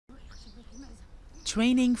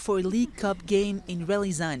training for a League Cup game in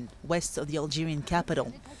Relizane, west of the Algerian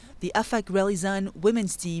capital. The Afak Relizane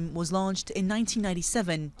women's team was launched in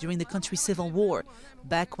 1997 during the country's civil war,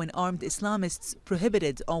 back when armed Islamists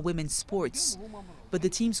prohibited all women's sports. But the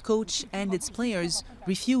team's coach and its players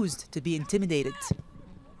refused to be intimidated.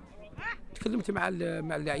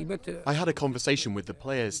 I had a conversation with the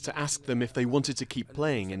players to ask them if they wanted to keep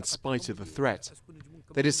playing in spite of the threat.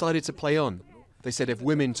 They decided to play on. They said if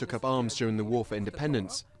women took up arms during the war for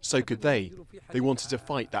independence, so could they. They wanted to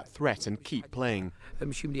fight that threat and keep playing.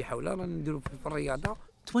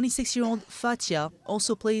 26-year-old Fathia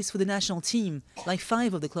also plays for the national team, like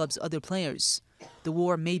 5 of the club's other players. The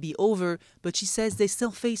war may be over, but she says they still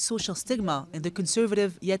face social stigma in the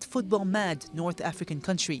conservative yet football-mad North African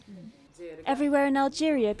country. Everywhere in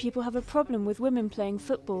Algeria, people have a problem with women playing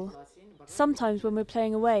football. Sometimes when we're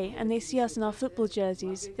playing away and they see us in our football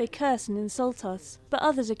jerseys, they curse and insult us. But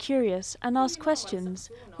others are curious and ask questions.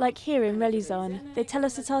 Like here in Relizane, they tell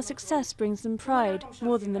us that our success brings them pride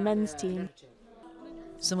more than the men's team.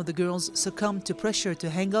 Some of the girls succumb to pressure to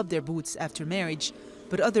hang up their boots after marriage,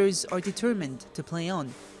 but others are determined to play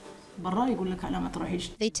on.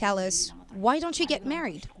 They tell us, why don't you get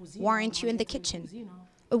married? Why aren't you in the kitchen?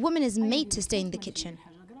 A woman is made to stay in the kitchen.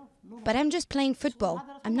 But I'm just playing football.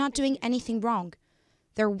 I'm not doing anything wrong.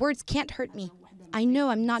 Their words can't hurt me. I know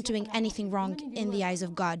I'm not doing anything wrong in the eyes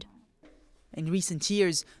of God. In recent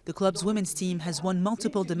years, the club's women's team has won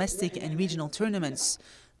multiple domestic and regional tournaments.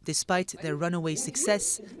 Despite their runaway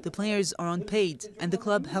success, the players are unpaid and the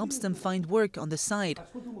club helps them find work on the side.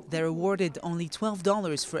 They're awarded only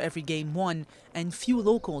 $12 for every game won, and few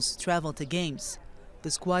locals travel to games. The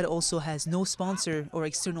squad also has no sponsor or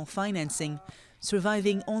external financing,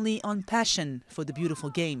 surviving only on passion for the beautiful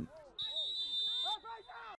game.